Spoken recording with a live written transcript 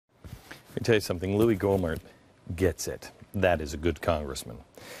Let me tell you something, Louis Gohmert gets it. That is a good congressman.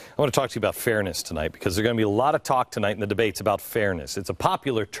 I want to talk to you about fairness tonight because there's going to be a lot of talk tonight in the debates about fairness. It's a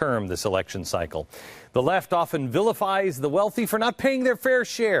popular term this election cycle. The left often vilifies the wealthy for not paying their fair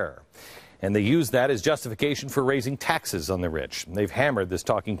share. And they use that as justification for raising taxes on the rich. They've hammered this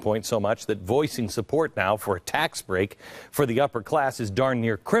talking point so much that voicing support now for a tax break for the upper class is darn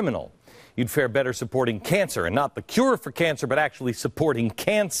near criminal. You'd fare better supporting cancer, and not the cure for cancer, but actually supporting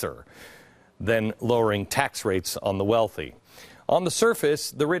cancer, than lowering tax rates on the wealthy. On the surface,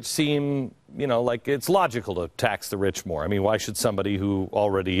 the rich seem, like it's logical to tax the rich more. I mean, why should somebody who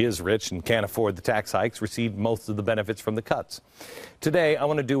already is rich and can't afford the tax hikes receive most of the benefits from the cuts? Today, I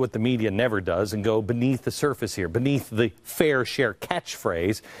want to do what the media never does and go beneath the surface here, beneath the fair share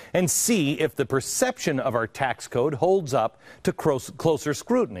catchphrase, and see if the perception of our tax code holds up to closer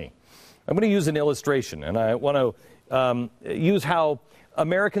scrutiny. I'm going to use an illustration, and I want to use how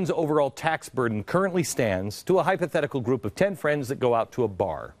Americans' overall tax burden currently stands to a hypothetical group of 10 friends that go out to a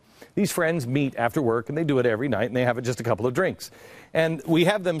bar. These friends meet after work, and they do it every night, and they have just a couple of drinks. And we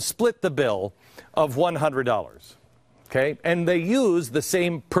have them split the bill of $100, okay? And they use the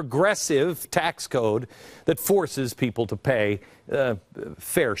same progressive tax code that forces people to pay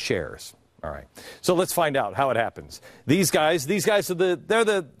fair shares. All right, so let's find out how it happens. These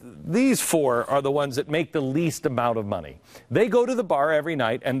four are the ones that make the least amount of money. They go to the bar every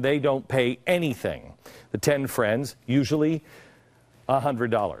night and they don't pay anything. The 10 friends, usually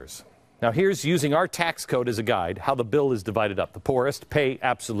 $100. Now here's, using our tax code as a guide, how the bill is divided up. The poorest pay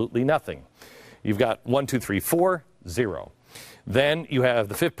absolutely nothing. You've got 1, 2, 3, 4, 0. Then you have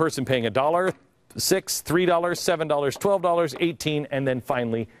the fifth person paying $1, $6, $3, $7, $12, $18, and then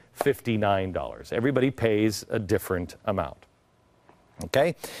finally $59. Everybody pays a different amount.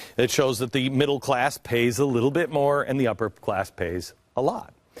 Okay? It shows that the middle class pays a little bit more and the upper class pays a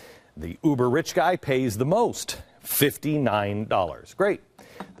lot. The uber rich guy pays the most, $59. Great.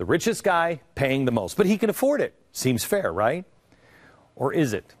 The richest guy paying the most, but he can afford it. Seems fair, right? Or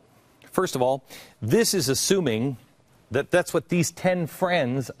is it? First of all, this is assuming that that's what these 10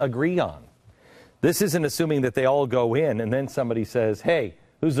 friends agree on. This isn't assuming that they all go in and then somebody says, hey,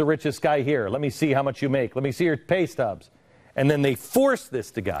 who's the richest guy here? Let me see how much you make. Let me see your pay stubs. And then they force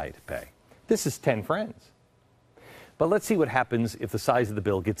this guy to pay. This is 10 friends. But let's see what happens if the size of the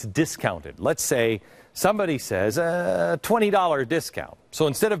bill gets discounted. Let's say somebody says a $20 discount. So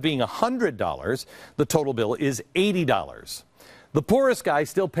instead of being $100, the total bill is $80. The poorest guy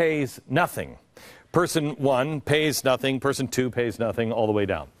still pays nothing. Person 1 pays nothing. Person 2 pays nothing, all the way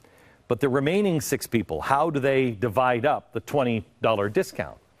down. But the remaining 6 people, how do they divide up the $20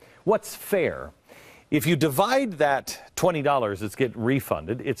 discount? What's fair? If you divide that $20 that's get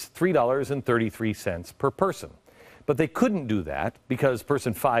refunded, it's $3.33 per person. But they couldn't do that because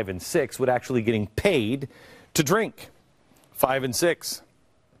person 5 and 6 would actually getting paid to drink. 5 and 6.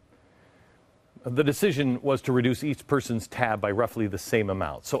 The decision was to reduce each person's tab by roughly the same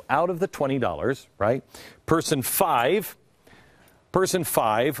amount. So out of the $20, right, person 5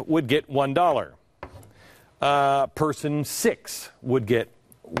 would get $1. Person 6 would get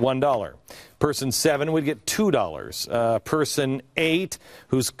 $1. Person 7 would get $2. Person 8,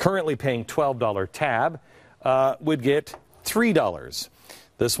 who's currently paying $12 tab, would get $3.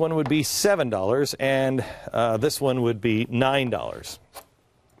 This one would be $7, and this one would be $9.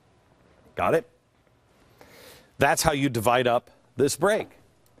 Got it? That's how you divide up this break.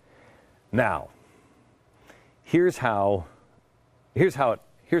 Now, here's how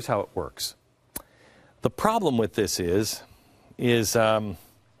it works. The problem with this is a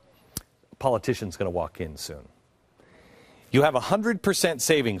politician's going to walk in soon. You have 100%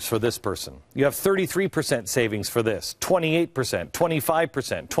 savings for this person. You have 33% savings for this, 28%,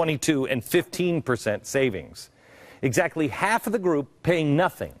 25%, 22%, and 15% savings. Exactly half of the group paying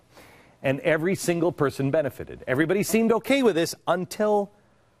nothing, and every single person benefited. Everybody seemed okay with this until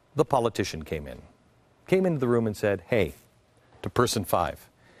the politician came into the room and said, hey, to person 5,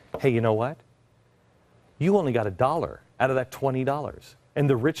 hey, you know what? You only got $1 out of that $20. And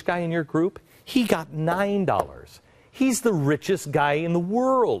the rich guy in your group, he got $9. He's the richest guy in the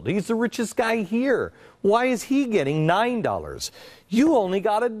world. He's the richest guy here. Why is he getting $9? You only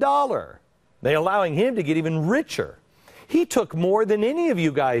got $1. They're allowing him to get even richer. He took more than any of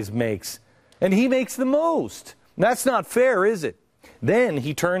you guys makes, and he makes the most. That's not fair, is it? Then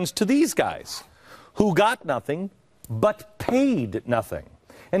he turns to these guys who got nothing but paid nothing.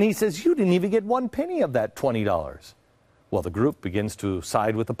 And he says, you didn't even get 1 penny of that $20. Well, the group begins to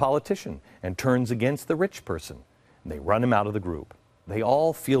side with the politician and turns against the rich person. And they run him out of the group. They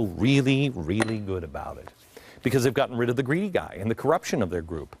all feel really, really good about it because they've gotten rid of the greedy guy and the corruption of their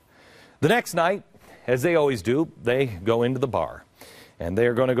group. The next night, as they always do, they go into the bar. And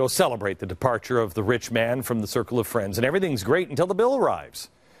they're going to go celebrate the departure of the rich man from the circle of friends. And everything's great until the bill arrives.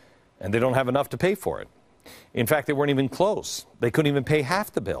 And they don't have enough to pay for it. In fact, they weren't even close. They couldn't even pay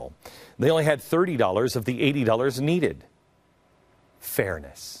half the bill. They only had $30 of the $80 needed.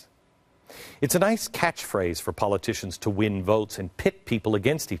 Fairness. It's a nice catchphrase for politicians to win votes and pit people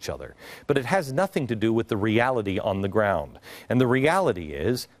against each other, but it has nothing to do with the reality on the ground. And the reality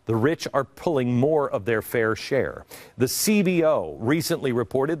is the rich are pulling more of their fair share. The CBO recently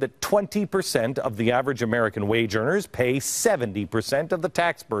reported that 20% of the average American wage earners pay 70% of the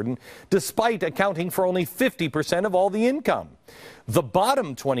tax burden, despite accounting for only 50% of all the income. The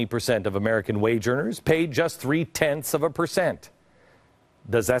bottom 20% of American wage earners pay just 0.3%.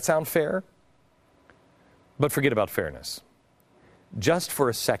 Does that sound fair? But forget about fairness. Just for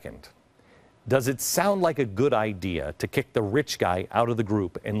a second, does it sound like a good idea to kick the rich guy out of the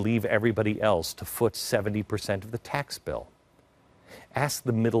group and leave everybody else to foot 70% of the tax bill? Ask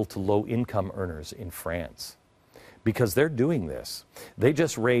the middle to low income earners in France, because they're doing this. They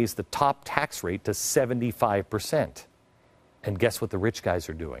just raised the top tax rate to 75%. And guess what the rich guys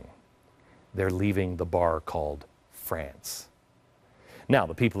are doing? They're leaving the bar called France. Now,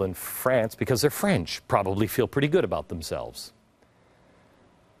 the people in France, because they're French, probably feel pretty good about themselves.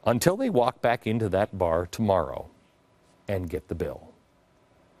 Until they walk back into that bar tomorrow and get the bill.